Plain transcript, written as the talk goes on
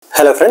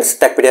Hello friends,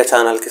 టెక్పెడియా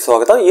ఛానల్కి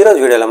స్వాగతం. ఈరోజు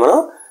వీడియోలో మనం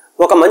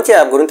ఒక మంచి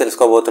యాప్ గురించి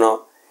తెలుసుకోబోతున్నాం.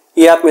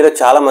 ఈ యాప్ మీలో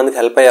చాలా మందికి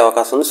హెల్ప్ అయ్యే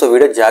అవకాశం ఉంది. సో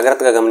వీడియో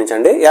జాగ్రత్తగా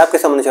గమనించండి. యాప్కి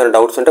సంబంధించిన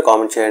డౌట్స్ ఉంటే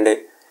కామెంట్ చేయండి.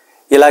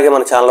 ఇలాగే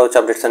మన ఛానల్లో వచ్చే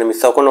అప్డేట్స్ అని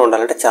మిస్ అవ్వకుండా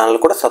ఉండాలంటే ఛానల్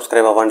కూడా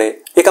సబ్స్క్రైబ్ అవ్వండి.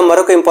 ఇక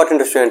మరొక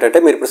ఇంపార్టెంట్ విషయం ఏంటంటే,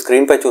 మీరు ఇప్పుడు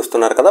స్క్రీన్ పై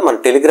చూస్తున్నారు కదా, మన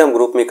టెలిగ్రామ్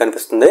గ్రూప్ మీకు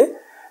కనిపిస్తుంది.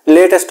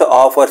 Latest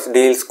offers,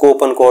 deals,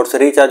 coupon codes,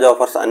 recharge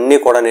offers అన్నీ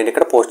కూడా నేను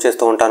ఇక్కడ పోస్ట్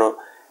చేస్తూ ఉంటాను.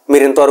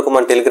 మీరు ఇంతవరకు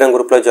మన టెలిగ్రామ్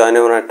గ్రూప్లో జాయిన్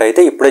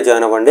అయినట్టయితే ఇప్పుడే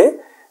జాయిన్ అవ్వండి.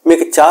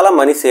 మీకు చాలా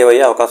మనీ సేవ్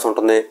అయ్యే అవకాశం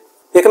ఉంటుంది.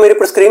 ఇక మీరు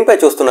ఇప్పుడు స్క్రీన్ పై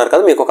చూస్తున్నారు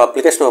కదా, మీకు ఒక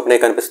అప్లికేషన్ ఓపెన్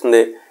అయ్యి కనిపిస్తుంది.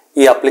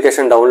 ఈ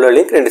అప్లికేషన్ డౌన్లోడ్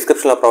లింక్ నేను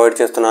డిస్క్రిప్షన్లో ప్రొవైడ్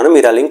చేస్తున్నాను.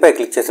 మీరు ఆ లింక్ పై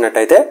క్లిక్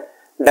చేసినట్టయితే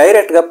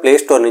డైరెక్ట్గా ప్లే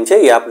స్టోర్ నుంచే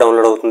ఈ యాప్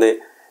డౌన్లోడ్ అవుతుంది.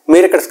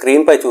 మీరు ఇక్కడ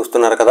స్క్రీన్ పై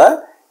చూస్తున్నారు కదా,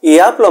 ఈ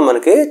యాప్లో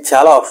మనకి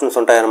చాలా ఆప్షన్స్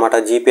ఉంటాయన్నమాట.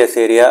 GPS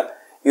area,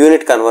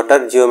 unit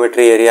converter,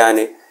 geometry area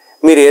అని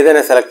మీరు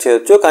ఏదైనా సెలెక్ట్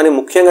చేయొచ్చు. కానీ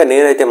ముఖ్యంగా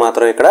నేనైతే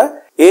మాత్రం ఇక్కడ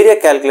ఏరియా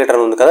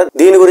క్యాల్కులేటర్ ఉంది కదా,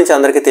 దీని గురించి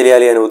అందరికీ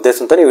తెలియాలి అనే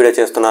ఉద్దేశంతో ఈ వీడియో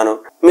చేస్తున్నాను.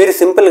 మీరు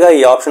సింపుల్గా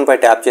ఈ ఆప్షన్ పై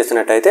ట్యాప్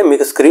చేసినట్టయితే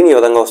మీకు స్క్రీన్ ఈ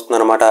విధంగా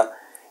వస్తుందన్నమాట.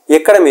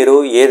 ఇక్కడ మీరు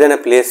ఏదైనా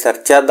ప్లేస్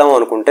సెర్చ్ చేద్దాం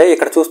అనుకుంటే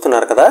ఇక్కడ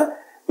చూస్తున్నారు కదా,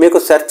 మీకు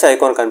సెర్చ్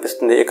ఐకాన్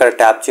కనిపిస్తుంది. ఇక్కడ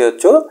ట్యాప్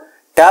చేయొచ్చు.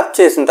 ట్యాప్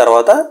చేసిన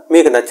తర్వాత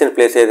మీకు నచ్చిన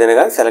ప్లేస్ ఏదైనా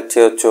కానీ సెలెక్ట్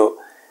చేయొచ్చు.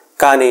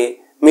 కానీ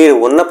మీరు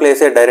ఉన్న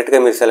ప్లేసే డైరెక్ట్గా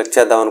మీరు సెలెక్ట్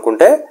చేద్దాం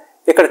అనుకుంటే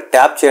ఇక్కడ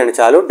ట్యాప్ చేయండి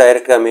చాలు,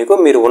 డైరెక్ట్గా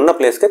మీరు ఉన్న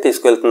ప్లేస్కే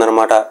తీసుకువెళ్తుంది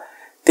అనమాట.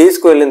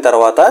 తీసుకువెళ్ళిన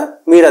తర్వాత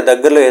మీరు ఆ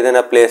దగ్గరలో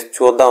ఏదైనా ప్లేస్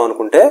చూద్దాం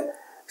అనుకుంటే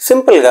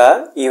సింపుల్గా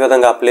ఈ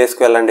విధంగా ఆ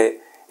ప్లేస్కి వెళ్ళండి.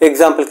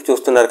 ఎగ్జాంపుల్కి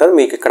చూస్తున్నారు కదా,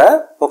 మీకు ఇక్కడ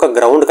ఒక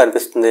గ్రౌండ్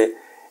కనిపిస్తుంది.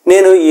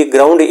 నేను ఈ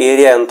గ్రౌండ్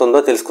ఏరియా ఎంత ఉందో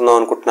తెలుసుకుందాం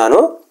అనుకుంటున్నాను.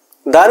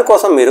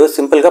 దానికోసం మీరు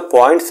సింపుల్గా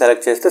పాయింట్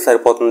సెలెక్ట్ చేస్తే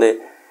సరిపోతుంది.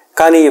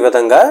 కానీ ఈ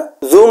విధంగా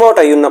జూమ్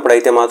అవుట్ అయ్యి ఉన్నప్పుడు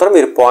అయితే మాత్రం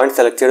మీరు పాయింట్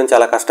సెలెక్ట్ చేయడం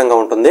చాలా కష్టంగా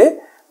ఉంటుంది.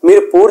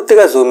 మీరు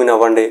పూర్తిగా జూమ్ ఇన్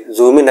అవ్వండి.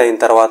 జూమ్ ఇన్ అయిన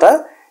తర్వాత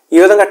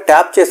ఈ విధంగా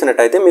ట్యాప్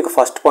చేసినట్టయితే మీకు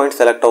ఫస్ట్ పాయింట్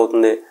సెలెక్ట్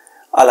అవుతుంది.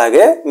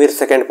 అలాగే మీరు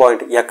సెకండ్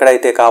పాయింట్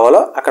ఎక్కడైతే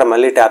కావాలో అక్కడ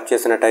మళ్ళీ ట్యాప్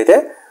చేసినట్టయితే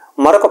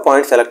మరొక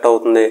పాయింట్ సెలెక్ట్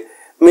అవుతుంది.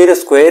 మీరు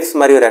స్క్వేర్స్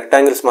మరియు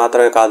రెక్టాంగిల్స్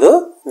మాత్రమే కాదు,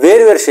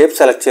 వేరు వేరు షేప్స్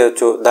సెలెక్ట్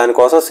చేయొచ్చు.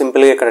 దానికోసం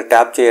సింపుల్గా ఇక్కడ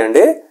ట్యాప్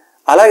చేయండి.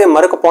 అలాగే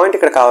మరొక పాయింట్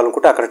ఇక్కడ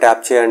కావాలనుకుంటే అక్కడ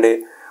ట్యాప్ చేయండి.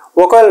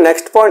 ఒకవేళ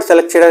నెక్స్ట్ పాయింట్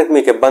సెలెక్ట్ చేయడానికి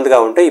మీకు ఇబ్బందిగా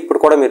ఉంటే ఇప్పుడు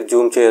కూడా మీరు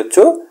జూమ్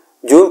చేయొచ్చు.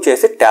 జూమ్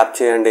చేసి ట్యాప్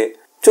చేయండి.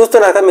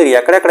 చూస్తున్నాక మీరు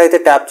ఎక్కడెక్కడైతే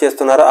ట్యాప్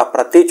చేస్తున్నారో ఆ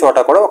ప్రతి చోట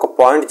కూడా ఒక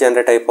పాయింట్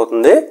జనరేట్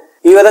అయిపోతుంది.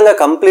 ఈ విధంగా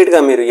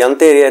కంప్లీట్గా మీరు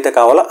ఎంత ఏరియా అయితే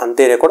కావాలో అంత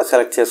ఏరియా కూడా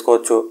సెలెక్ట్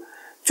చేసుకోవచ్చు.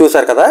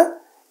 చూసారు కదా,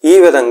 ఈ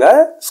విధంగా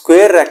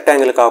స్క్వేర్,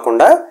 రెక్టాంగిల్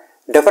కాకుండా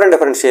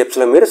డిఫరెంట్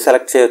షేప్స్లో మీరు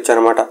సెలెక్ట్ చేయొచ్చు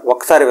అనమాట.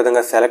 ఒకసారి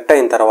విధంగా సెలెక్ట్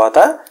అయిన తర్వాత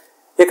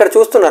ఇక్కడ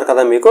చూస్తున్నారు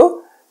కదా, మీకు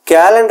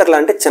క్యాలెండర్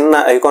లాంటి చిన్న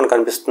ఐకాన్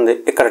కనిపిస్తుంది.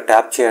 ఇక్కడ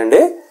ట్యాప్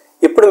చేయండి.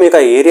 ఇప్పుడు మీకు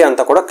ఆ ఏరియా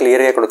అంతా కూడా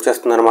క్లియర్గా ఇక్కడ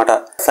వచ్చేస్తుంది అనమాట.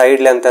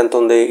 సైడ్ లెంత్ ఎంత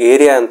ఉంది,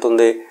 ఏరియా ఎంత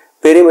ఉంది,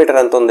 పెరిమీటర్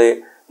ఎంత ఉంది,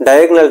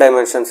 డయాగ్నల్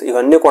డైమెన్షన్స్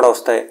ఇవన్నీ కూడా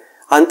వస్తాయి.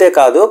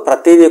 అంతేకాదు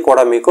ప్రతిదీ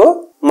కూడా మీకు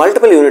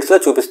మల్టిపుల్ యూనిట్స్లో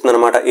చూపిస్తుంది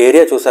అనమాట.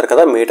 ఏరియా చూసారు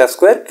కదా, metre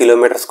square,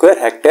 kilometre square,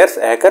 hectares,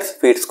 acres,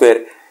 feet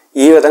square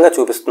ఈ విధంగా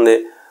చూపిస్తుంది.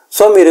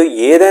 సో మీరు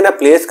ఏదైనా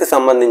ప్లేస్కి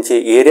సంబంధించి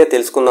ఏరియా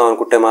తెలుసుకుందాం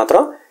అనుకుంటే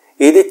మాత్రం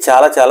ఇది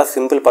చాలా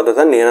సింపుల్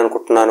పద్ధతి అని నేను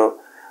అనుకుంటున్నాను.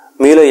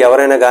 మీలో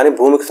ఎవరైనా కానీ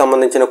భూమికి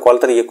సంబంధించిన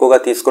కొలతలు ఎక్కువగా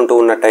తీసుకుంటూ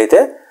ఉన్నట్టయితే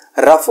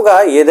రఫ్గా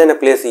ఏదైనా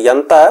ప్లేస్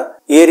ఎంత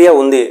ఏరియా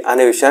ఉంది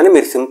అనే విషయాన్ని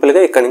మీరు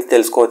సింపుల్గా ఇక్కడి నుంచి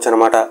తెలుసుకోవచ్చు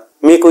అనమాట.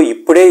 మీకు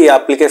ఇప్పుడే ఈ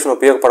అప్లికేషన్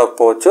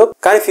ఉపయోగపడకపోవచ్చు,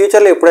 కానీ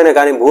ఫ్యూచర్లో ఎప్పుడైనా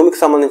కానీ భూమికి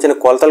సంబంధించిన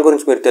కొలతల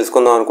గురించి మీరు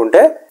తెలుసుకుందాం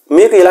అనుకుంటే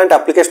మీకు ఇలాంటి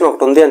అప్లికేషన్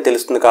ఒకటి ఉంది అని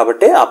తెలుస్తుంది.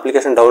 కాబట్టి ఆ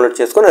అప్లికేషన్ డౌన్లోడ్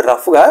చేసుకుని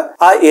రఫ్గా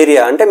ఆ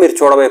ఏరియా అంటే మీరు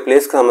చూడబోయే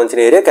ప్లేస్కి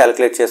సంబంధించిన ఏరియా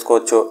క్యాలిక్యులేట్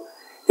చేసుకోవచ్చు.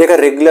 ఇక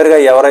రెగ్యులర్గా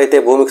ఎవరైతే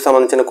భూమికి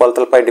సంబంధించిన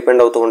కొలతలపై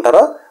డిపెండ్ అవుతూ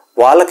ఉంటారో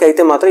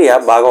వాళ్ళకైతే మాత్రం ఈ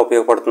యాప్ బాగా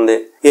ఉపయోగపడుతుంది.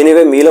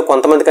 ఎనీవే, మీలో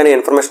కొంతమందికైనా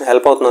ఇన్ఫర్మేషన్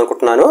హెల్ప్ అవుతుంది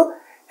అనుకుంటున్నాను.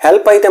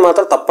 హెల్ప్ అయితే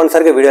మాత్రం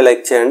తప్పనిసరిగా వీడియో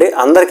లైక్ చేయండి.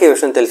 అందరికీ ఈ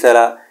విషయం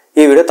తెలిసేలా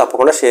ఈ వీడియో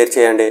తప్పకుండా షేర్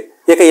చేయండి.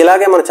 ఇక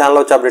ఇలాగే మన ఛానల్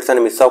వచ్చే అప్డేట్స్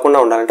అని మిస్ అవ్వకుండా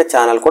ఉండాలంటే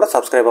ఛానల్ కూడా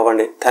సబ్స్క్రైబ్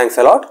అవ్వండి. Thanks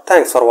a lot.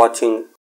 Thanks for watching.